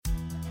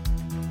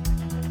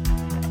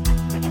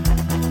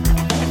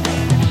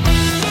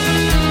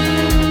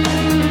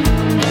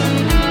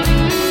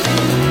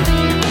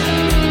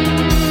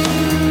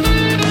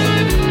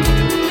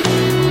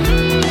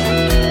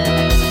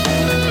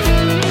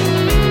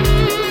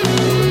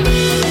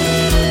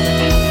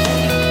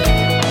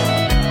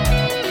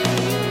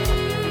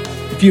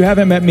If you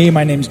haven't met me,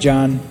 my name's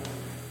John,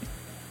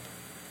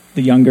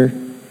 the younger,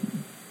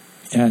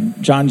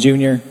 and John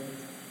Jr.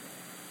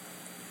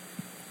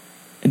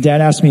 And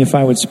Dad asked me if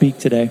I would speak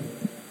today.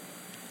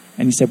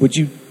 And he said, would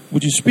you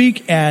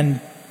speak, and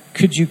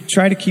could you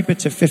try to keep it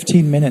to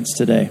 15 minutes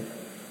today?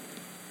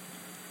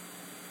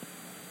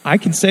 I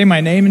can say my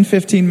name in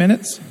 15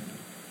 minutes.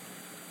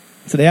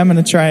 Today I'm going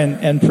to try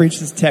and preach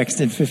this text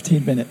in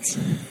 15 minutes.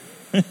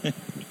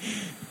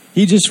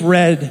 He just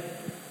read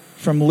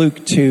from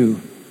Luke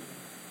 2,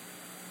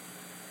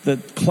 the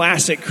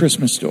classic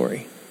Christmas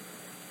story,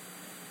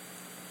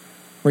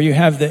 where you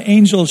have the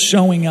angels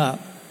showing up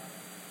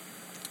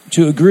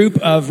to a group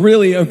of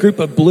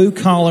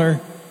blue-collar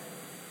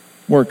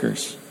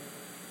workers.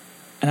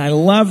 And I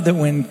love that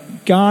when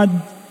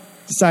God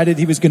decided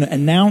he was going to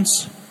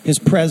announce his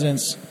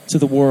presence to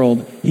the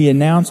world, he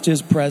announced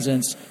his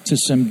presence to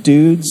some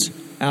dudes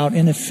out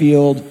in a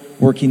field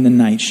working the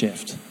night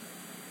shift.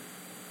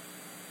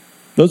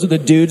 Those are the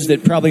dudes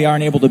that probably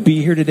aren't able to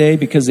be here today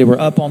because they were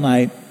up all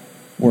night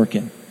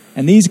working.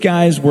 And these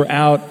guys were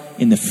out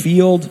in the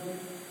field.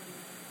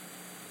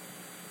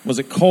 Was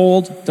it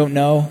cold? Don't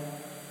know.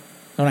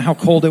 Don't know how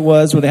cold it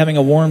was. Were they having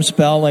a warm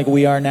spell like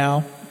we are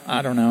now?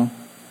 I don't know.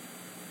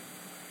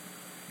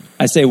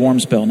 I say warm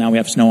spell. Now we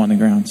have snow on the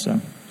ground, so.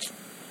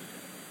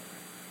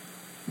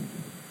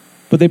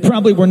 But they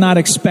probably were not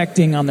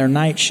expecting on their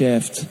night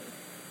shift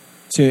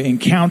to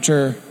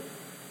encounter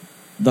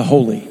the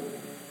holy,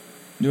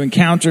 to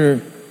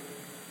encounter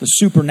the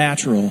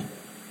supernatural,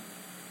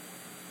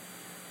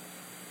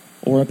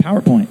 or a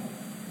PowerPoint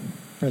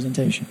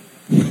presentation.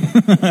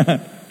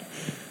 But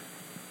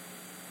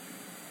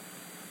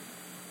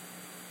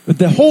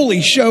the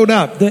holy showed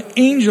up. The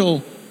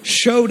angel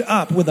showed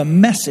up with a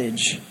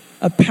message,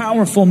 a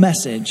powerful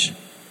message.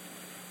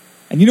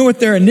 And you know what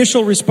their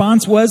initial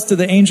response was to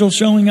the angel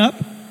showing up?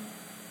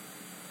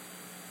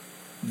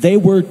 They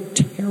were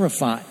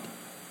terrified.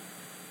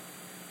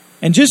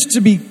 And just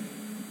to be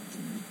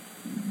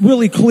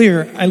really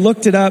clear, I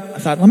looked it up. I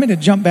thought, let me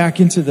jump back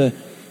into the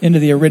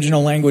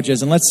original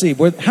languages and let's see,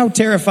 how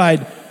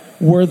terrified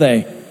were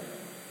they?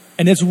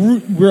 And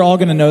we're all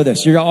going to know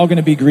this. You're all going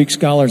to be Greek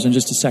scholars in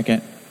just a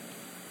second.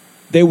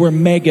 They were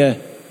mega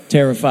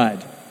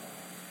terrified.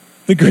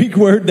 The Greek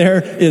word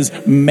there is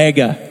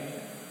mega.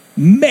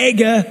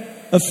 Mega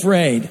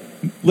afraid.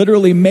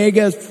 Literally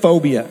mega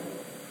phobia.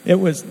 It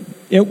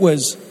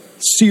was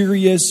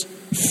serious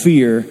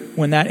fear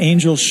when that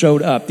angel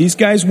showed up. These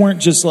guys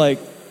weren't just like,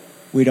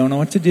 we don't know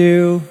what to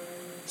do,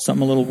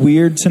 something a little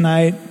weird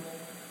tonight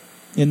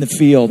in the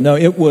field. No,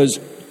 it was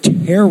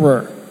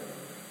terror.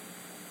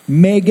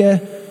 Mega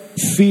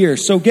fear.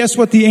 So guess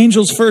what the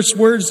angel's first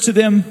words to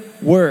them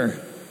were?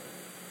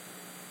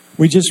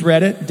 We just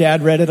read it.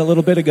 Dad read it a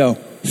little bit ago.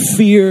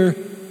 Fear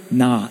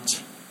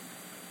not.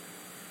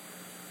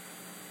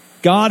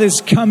 God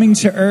is coming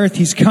to earth.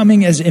 He's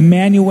coming as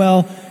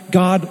Emmanuel,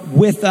 God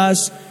with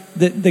us.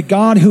 The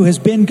God who has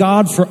been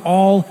God for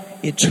all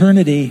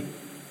eternity.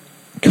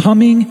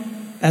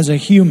 Coming as a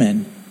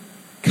human.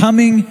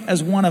 Coming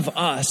as one of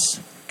us.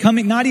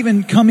 Not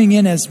even coming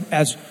in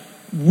as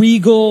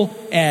regal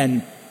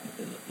and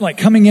like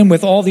coming in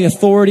with all the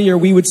authority, or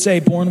we would say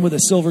born with a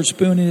silver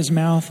spoon in his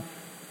mouth.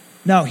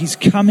 No, he's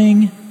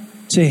coming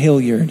to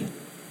Hilliard.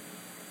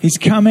 He's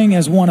coming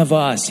as one of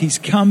us. He's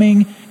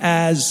coming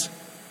as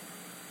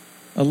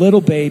a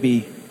little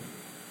baby.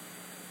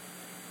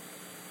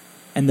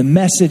 And the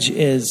message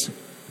is,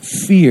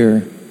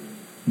 fear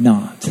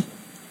not.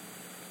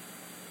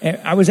 And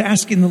I was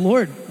asking the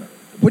Lord,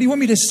 what do you want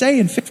me to say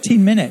in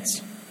 15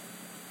 minutes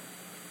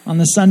on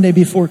the Sunday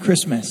before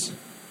Christmas?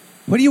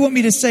 What do you want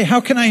me to say? How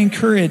can I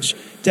encourage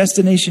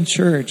Destination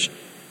Church?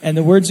 And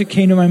the words that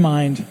came to my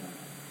mind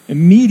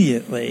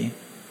immediately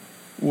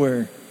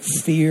were,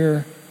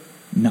 fear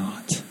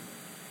not.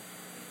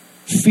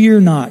 Fear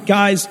not.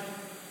 Guys,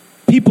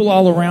 people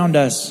all around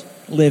us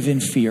live in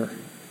fear.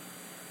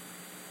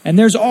 And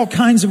there's all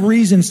kinds of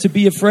reasons to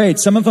be afraid.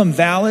 Some of them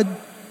valid,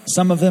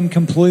 some of them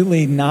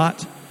completely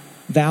not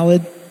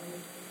valid.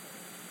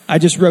 I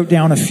just wrote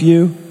down a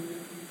few.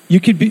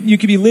 You could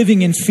be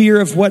living in fear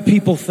of what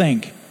people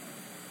think. It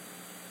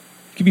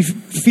could be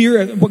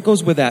fear of what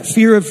goes with that.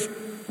 Fear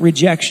of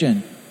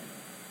rejection.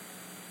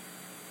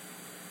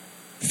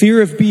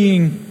 Fear of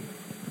being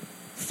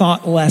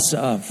thought less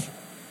of.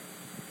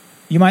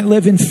 You might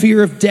live in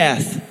fear of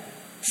death.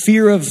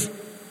 Fear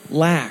of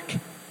lack.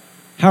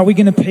 How are we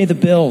going to pay the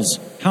bills?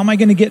 How am I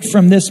going to get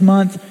from this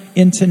month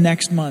into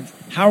next month?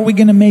 How are we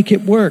going to make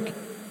it work?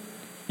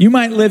 You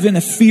might live in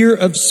a fear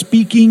of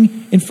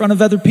speaking in front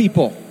of other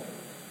people.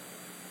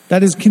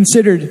 That is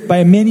considered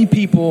by many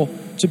people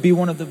to be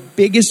one of the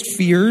biggest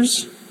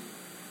fears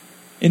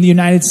in the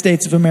United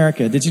States of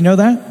America. Did you know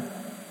that?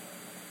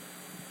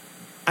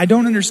 I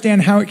don't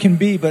understand how it can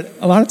be, but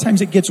a lot of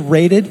times it gets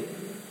rated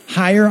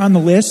higher on the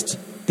list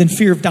than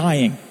fear of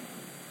dying.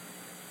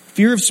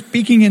 Fear of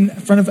speaking in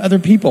front of other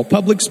people,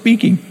 public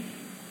speaking.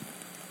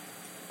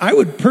 I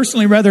would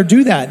personally rather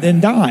do that than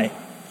die.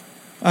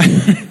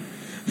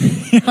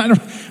 I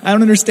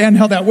don't understand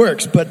how that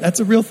works, but that's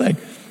a real thing.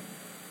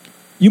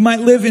 You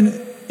might live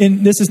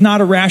in this is not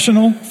a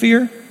rational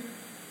fear.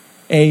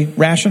 A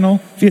rational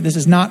fear. This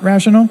is not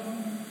rational.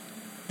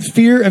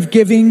 Fear of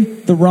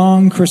giving the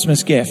wrong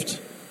Christmas gift.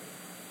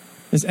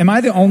 Am I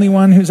the only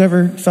one who's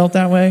ever felt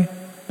that way?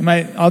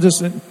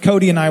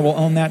 Cody and I will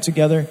own that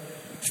together.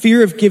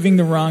 Fear of giving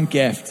the wrong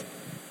gift.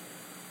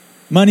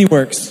 Money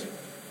works.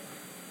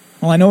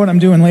 Well, I know what I'm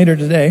doing later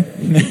today.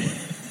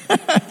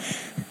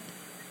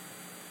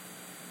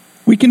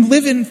 We can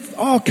live in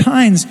all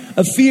kinds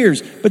of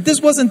fears, but this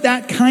wasn't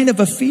that kind of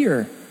a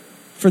fear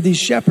for these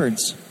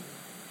shepherds.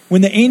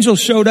 When the angel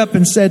showed up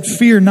and said,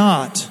 "Fear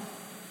not,"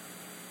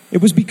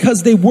 it was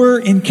because they were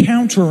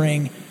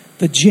encountering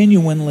the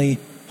genuinely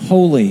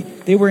holy.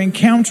 They were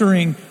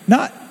encountering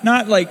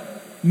not like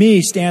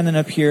me standing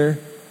up here,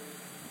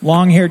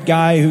 long-haired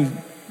guy who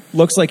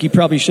looks like he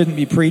probably shouldn't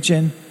be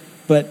preaching,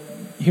 but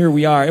here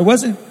we are. It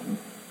wasn't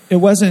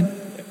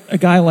a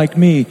guy like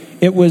me.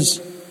 It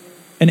was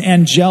an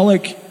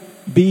angelic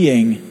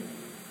being.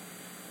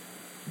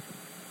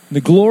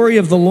 The glory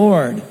of the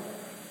Lord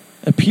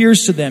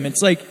appears to them.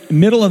 It's like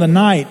middle of the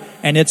night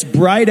and it's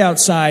bright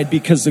outside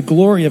because the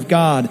glory of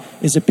God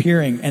is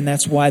appearing, and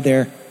that's why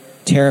they're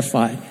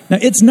terrified. Now,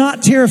 it's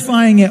not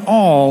terrifying at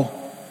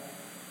all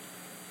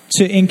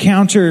to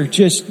encounter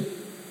just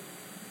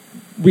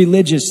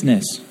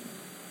religiousness.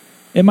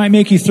 It might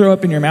make you throw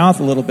up in your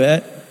mouth a little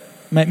bit.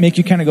 It might make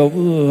you kind of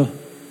go, "Ugh,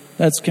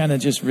 that's kind of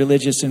just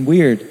religious and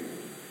weird."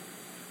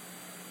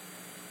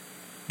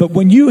 But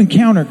when you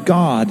encounter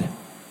God,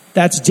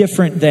 that's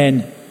different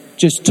than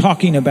just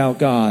talking about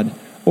God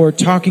or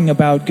talking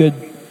about good,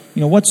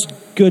 what's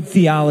good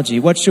theology?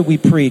 What should we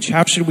preach?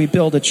 How should we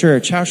build a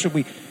church?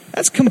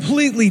 That's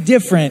completely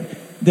different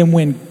than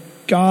when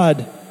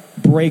God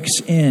breaks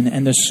in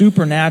and the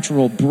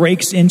supernatural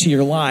breaks into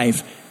your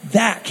life.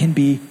 That can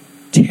be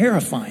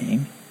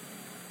terrifying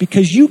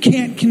because you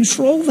can't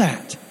control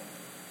that.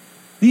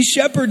 These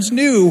shepherds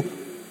knew,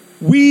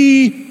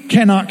 we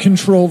cannot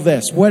control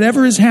this.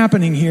 Whatever is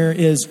happening here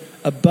is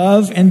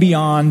above and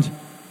beyond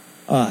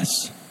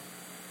us.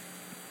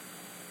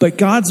 But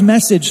God's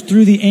message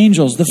through the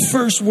angels, the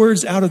first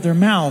words out of their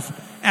mouth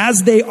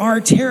as they are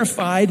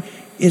terrified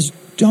is,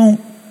 "Don't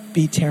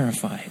be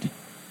terrified."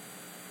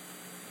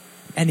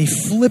 And he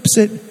flips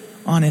it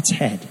on its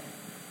head.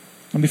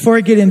 And before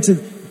I get into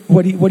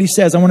what he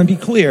says, I want to be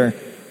clear.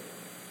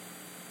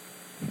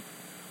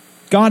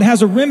 God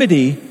has a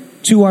remedy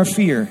to our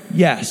fear,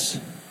 yes.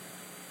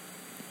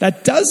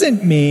 That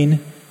doesn't mean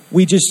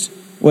we just,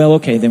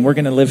 then we're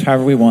going to live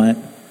however we want.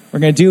 We're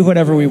going to do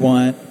whatever we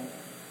want.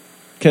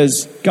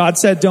 Because God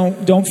said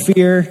don't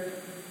fear.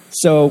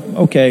 So,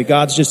 okay,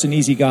 God's just an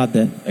easy God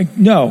then.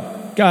 No,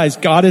 guys,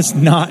 God is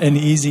not an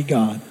easy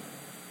God.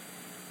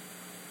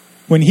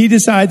 When he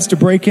decides to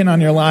break in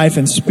on your life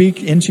and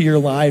speak into your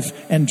life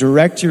and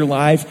direct your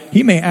life,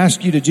 he may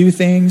ask you to do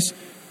things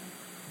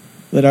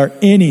that are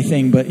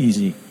anything but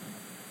easy.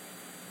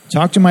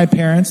 Talk to my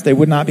parents. They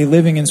would not be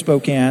living in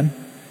Spokane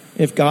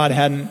if God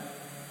hadn't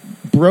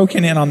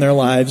broken in on their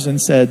lives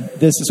and said,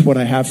 "This is what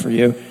I have for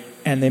you."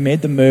 And they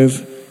made the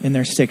move in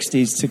their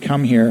 60s to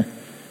come here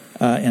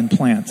and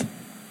plant.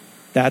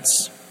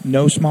 That's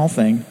no small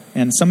thing.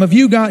 And some of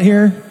you got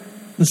here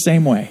the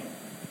same way.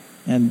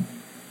 And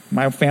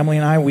my family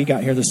and I, we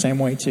got here the same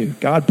way too.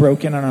 God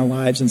broke in on our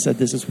lives and said,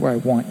 "This is where I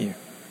want you."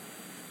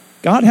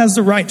 God has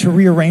the right to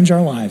rearrange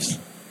our lives.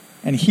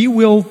 And he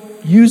will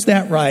use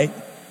that right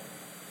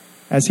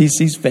as he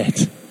sees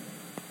fit.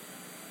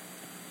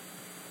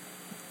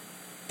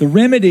 The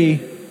remedy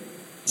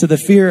to the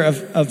fear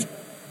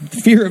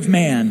of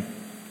man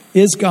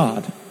is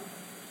God.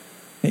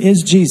 It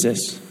is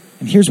Jesus.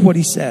 And here's what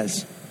he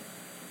says.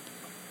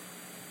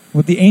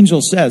 What the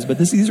angel says, but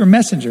these are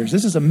messengers.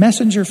 This is a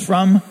messenger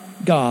from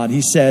God.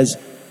 He says,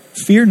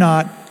 "Fear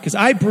not, because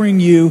I bring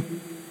you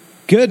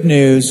good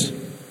news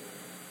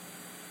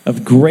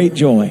of great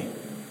joy."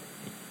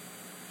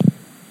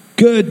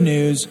 Good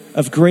news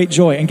of great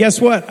joy. And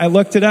guess what? I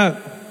looked it up.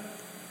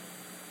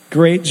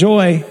 Great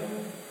joy.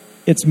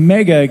 It's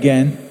mega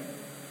again.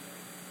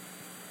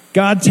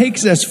 God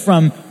takes us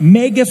from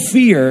mega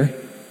fear,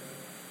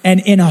 and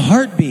in a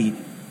heartbeat,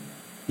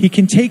 he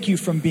can take you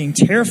from being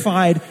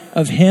terrified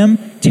of him,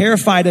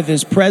 terrified of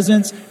his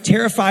presence,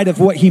 terrified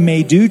of what he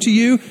may do to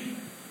you.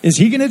 Is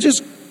he going to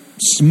just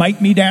smite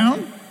me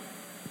down?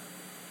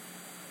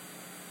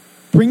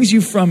 Brings you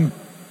from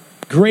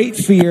great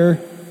fear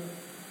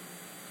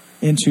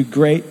into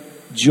great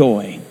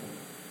joy.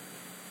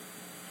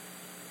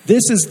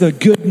 This is the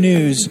good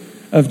news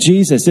of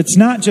Jesus. It's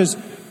not just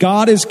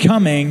God is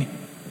coming,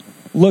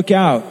 look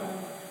out.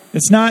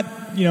 It's not,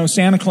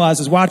 Santa Claus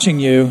is watching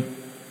you.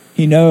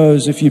 He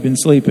knows if you've been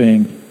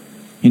sleeping.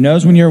 He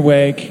knows when you're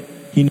awake.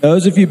 He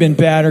knows if you've been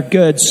bad or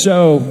good.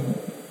 So,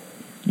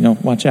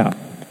 watch out.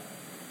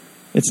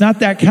 It's not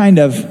that kind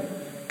of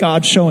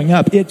God showing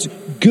up. It's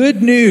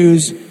good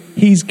news.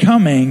 He's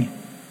coming.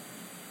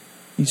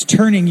 He's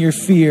turning your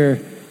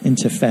fear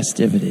into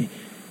festivity.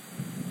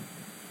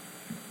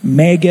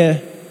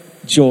 Mega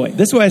joy.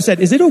 This is why I said,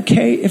 is it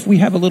okay if we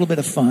have a little bit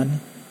of fun?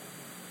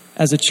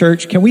 as a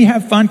church? Can we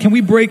have fun? Can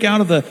we break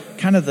out of the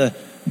kind of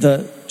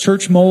the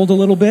church mold a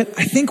little bit?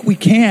 I think we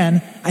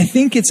can. I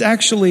think it's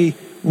actually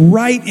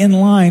right in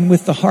line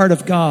with the heart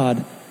of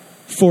God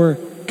for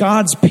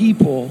God's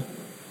people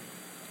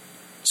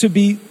to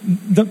be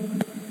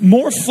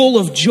more full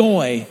of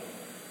joy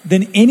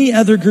than any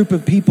other group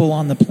of people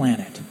on the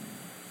planet.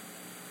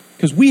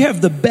 Because we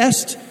have the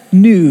best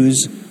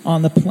news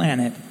on the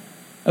planet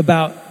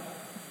about,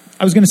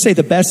 I was going to say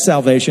the best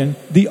salvation.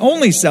 The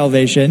only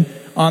salvation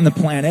on the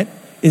planet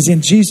is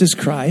in Jesus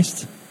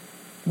Christ.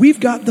 We've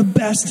got the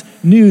best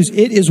news.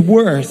 It is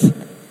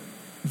worth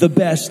the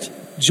best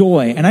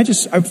joy. And I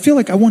feel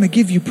like I want to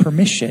give you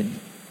permission,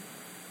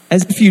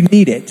 as if you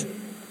need it.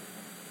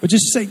 But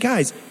just say,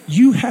 guys,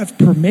 you have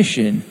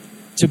permission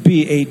to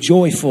be a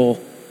joyful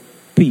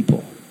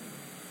people.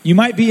 You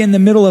might be in the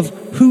middle of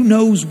who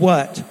knows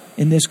what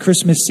in this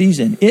Christmas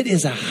season. It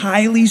is a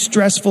highly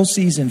stressful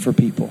season for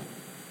people.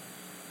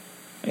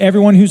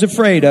 Everyone who's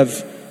afraid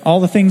of all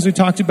the things we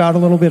talked about a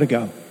little bit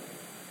ago.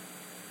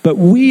 But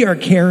we are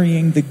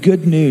carrying the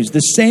good news,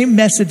 the same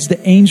message the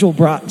angel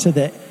brought to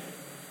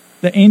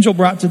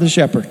the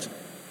shepherds.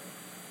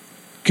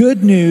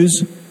 Good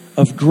news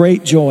of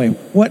great joy.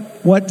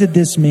 What did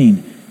this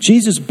mean?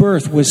 Jesus'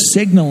 birth was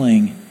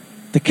signaling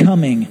the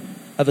coming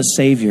of a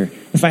Savior.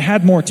 If I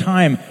had more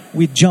time,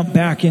 we'd jump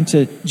back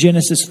into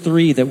Genesis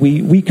 3 that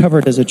we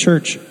covered as a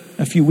church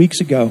a few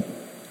weeks ago,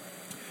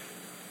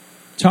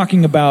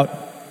 talking about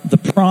the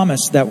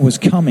promise that was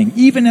coming.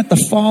 Even at the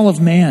fall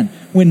of man,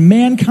 when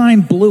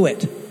mankind blew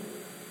it,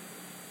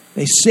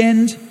 they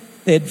sinned,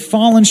 they had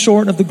fallen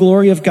short of the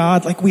glory of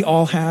God like we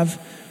all have.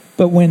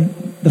 But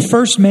when the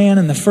first man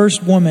and the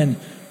first woman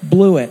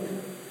blew it,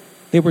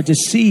 they were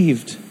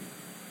deceived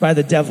by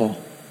the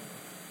devil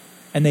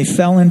and they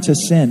fell into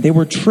sin. They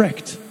were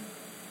tricked.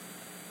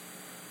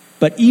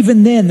 But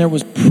even then, there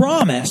was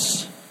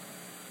promise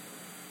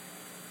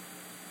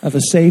of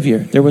a Savior.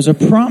 There was a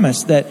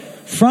promise that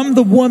from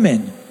the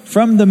woman,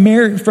 from the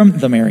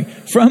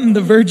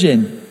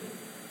virgin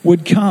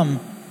would come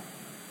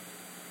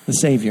the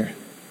Savior.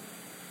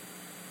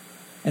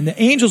 And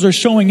the angels are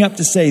showing up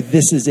to say,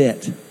 this is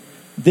it.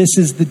 This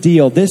is the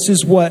deal. This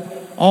is what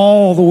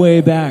all the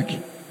way back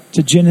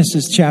to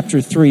Genesis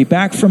chapter 3,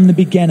 back from the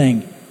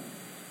beginning,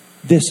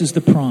 this is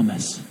the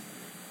promise.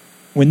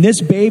 When this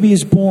baby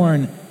is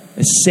born,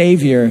 a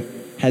Savior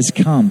has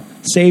come.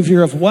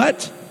 Savior of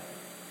what?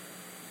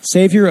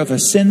 Savior of a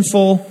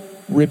sinful,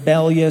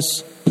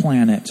 rebellious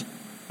planet.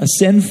 A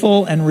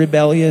sinful and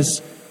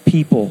rebellious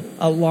people.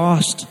 A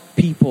lost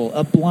people.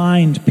 A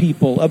blind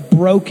people. A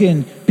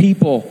broken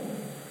people.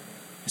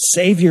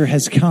 Savior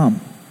has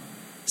come.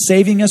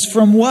 Saving us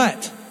from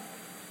what?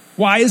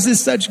 Why is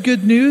this such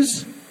good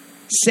news?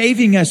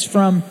 Saving us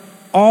from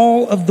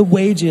all of the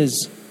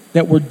wages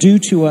that were due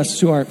to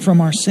us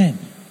from our sin.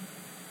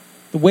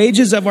 The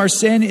wages of our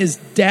sin is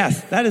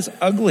death. That is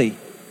ugly.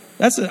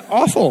 That's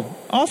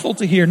awful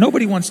to hear.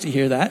 Nobody wants to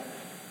hear that.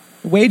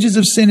 The wages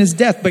of sin is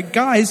death. But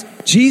guys,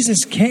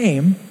 Jesus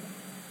came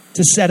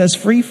to set us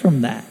free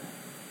from that.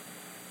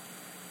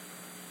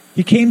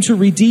 He came to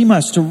redeem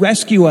us, to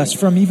rescue us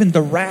from even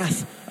the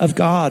wrath of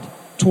God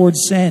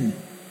towards sin.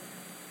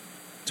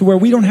 To where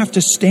we don't have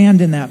to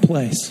stand in that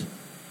place.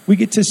 We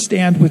get to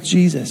stand with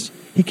Jesus.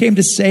 He came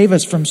to save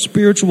us from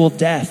spiritual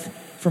death,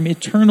 from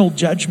eternal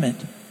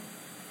judgment.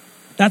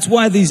 That's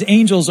why these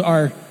angels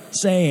are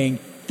saying,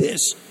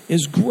 this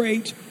is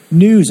great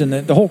news. And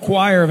the whole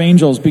choir of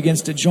angels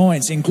begins to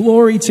join, saying,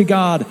 glory to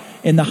God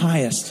in the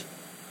highest,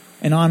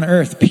 and on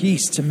earth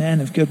peace to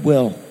men of good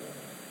will.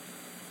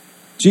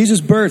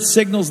 Jesus' birth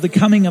signals the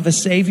coming of a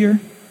Savior.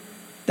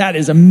 That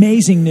is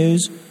amazing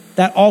news.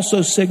 That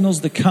also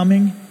signals the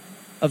coming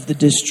of the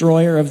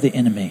destroyer of the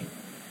enemy.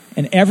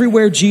 And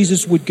everywhere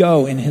Jesus would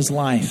go in his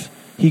life,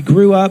 he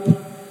grew up.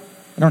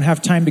 I don't have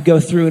time to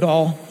go through it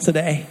all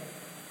today.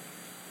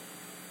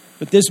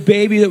 But this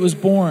baby that was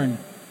born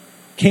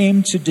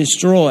came to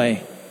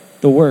destroy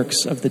the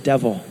works of the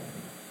devil.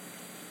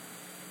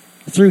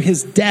 Through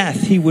his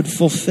death, he would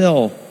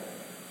fulfill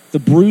the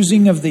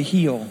bruising of the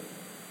heel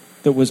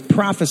that was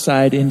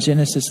prophesied in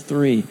Genesis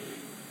 3.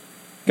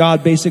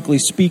 God basically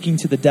speaking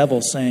to the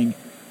devil saying,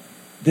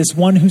 this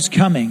one who's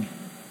coming,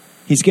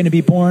 he's going to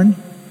be born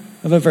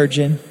of a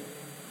virgin.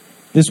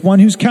 This one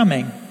who's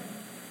coming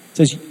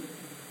says,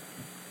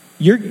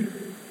 you're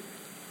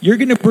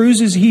going to bruise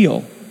his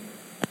heel,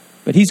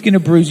 but he's going to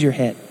bruise your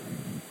head.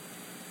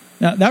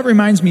 Now that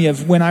reminds me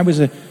of when I was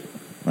a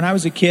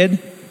kid.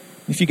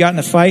 If you got in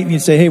a fight and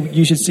you'd say, hey,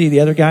 you should see the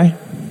other guy.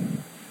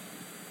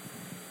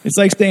 It's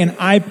like saying,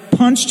 I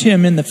punched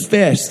him in the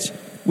fist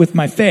with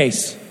my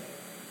face.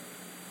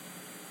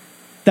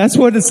 That's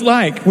what it's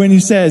like when he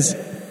says,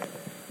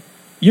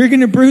 you're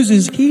going to bruise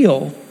his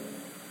heel,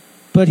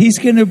 but he's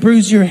going to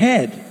bruise your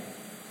head.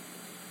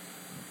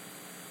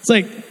 It's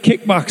like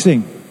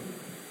kickboxing.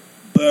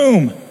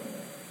 Boom.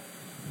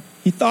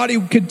 He thought he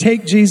could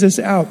take Jesus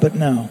out, but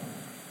no.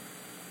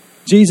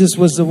 Jesus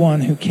was the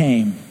one who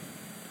came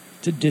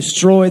to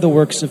destroy the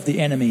works of the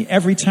enemy.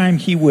 Every time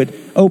he would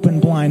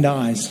open blind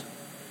eyes,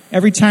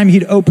 Every time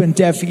he'd open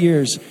deaf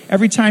ears.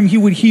 Every time he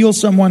would heal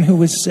someone who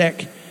was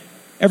sick.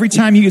 Every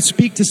time he would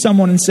speak to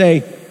someone and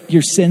say,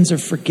 your sins are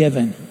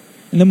forgiven.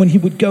 And then when he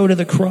would go to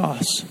the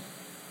cross,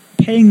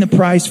 paying the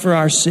price for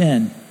our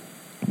sin,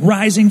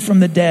 rising from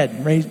the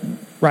dead,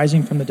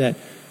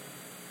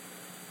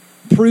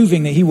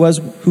 proving that he was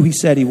who he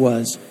said he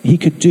was. He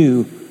could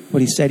do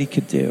what he said he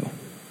could do.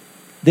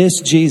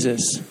 This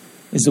Jesus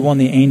is the one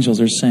the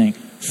angels are saying,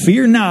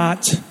 fear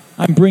not,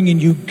 I'm bringing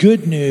you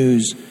good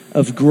news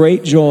of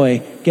great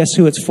joy. Guess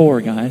who it's for,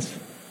 guys?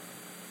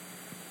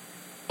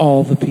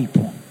 All the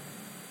people.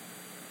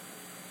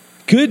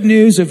 Good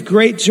news of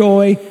great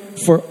joy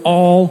for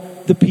all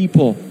the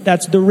people.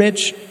 That's the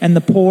rich and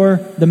the poor,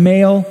 the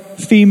male,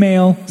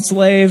 female,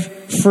 slave,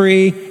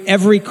 free,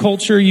 every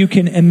culture you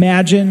can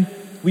imagine.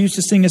 We used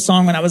to sing a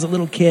song when I was a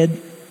little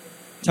kid,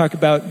 talk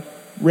about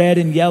red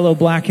and yellow,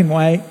 black and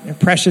white, and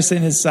precious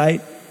in his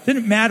sight.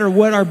 Didn't matter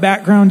what our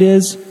background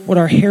is, what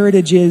our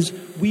heritage is,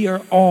 we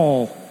are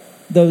all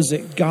those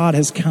that God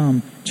has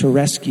come to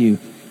rescue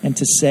and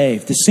to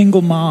save. The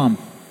single mom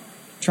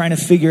trying to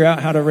figure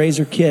out how to raise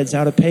her kids,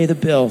 how to pay the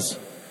bills.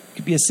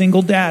 Could be a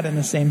single dad in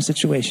the same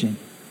situation.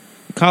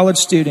 A college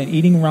student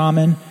eating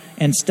ramen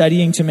and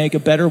studying to make a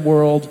better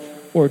world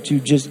or to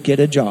just get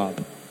a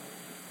job.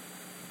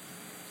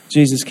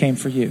 Jesus came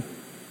for you.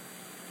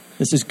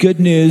 This is good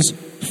news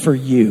for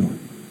you.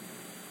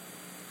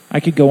 I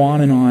could go on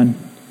and on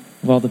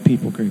of all the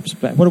people groups,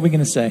 but what are we going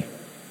to say?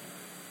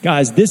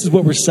 Guys, this is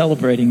what we're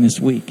celebrating this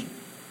week.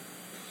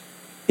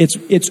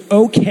 It's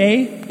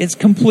okay. It's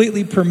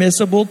completely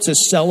permissible to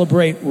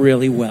celebrate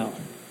really well.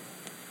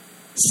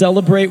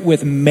 Celebrate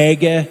with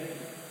mega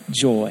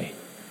joy.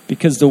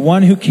 Because the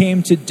one who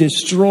came to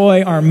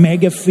destroy our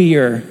mega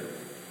fear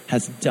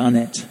has done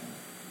it.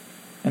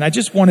 And I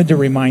just wanted to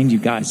remind you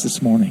guys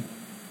this morning,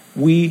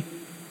 we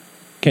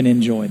can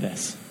enjoy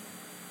this.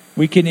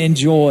 We can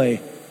enjoy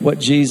what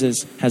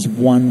Jesus has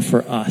won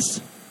for us.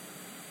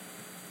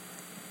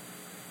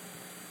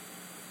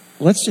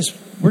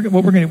 We're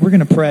going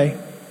to pray.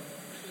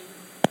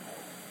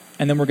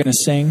 And then we're going to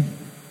sing.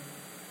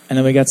 And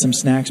then we got some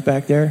snacks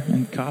back there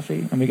and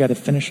coffee. And we got to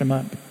finish them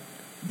up.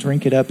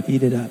 Drink it up,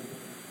 eat it up.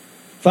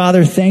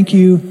 Father, thank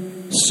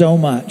you so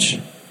much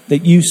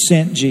that you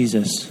sent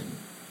Jesus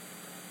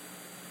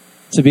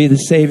to be the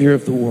Savior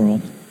of the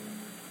world.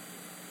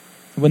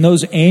 When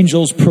those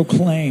angels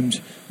proclaimed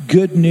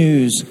good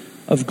news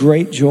of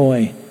great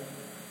joy,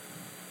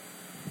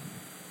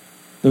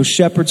 those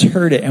shepherds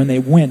heard it and they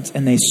went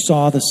and they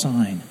saw the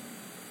sign,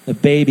 the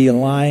baby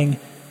lying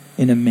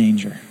in a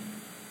manger.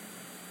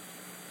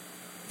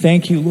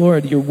 Thank you,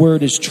 Lord, your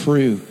word is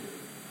true.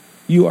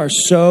 You are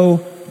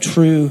so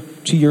true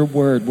to your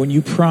word. When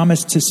you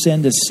promised to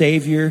send a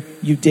Savior,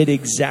 you did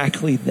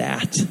exactly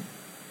that.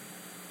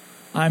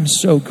 I'm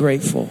so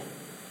grateful.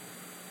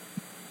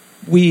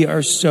 We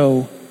are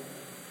so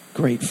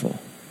grateful.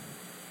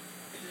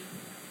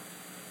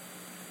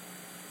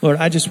 Lord,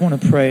 I just want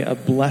to pray a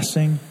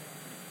blessing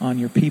on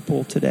your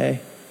people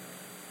today.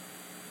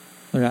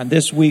 Lord,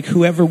 this week,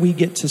 whoever we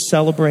get to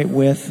celebrate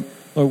with,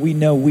 Lord, we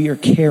know we are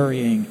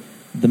carrying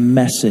the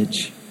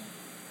message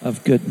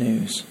of good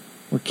news.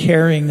 We're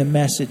carrying the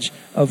message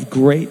of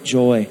great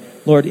joy.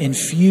 Lord,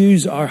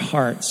 infuse our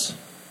hearts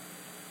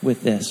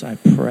with this, I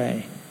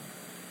pray.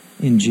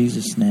 In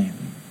Jesus' name.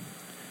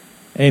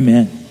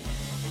 Amen.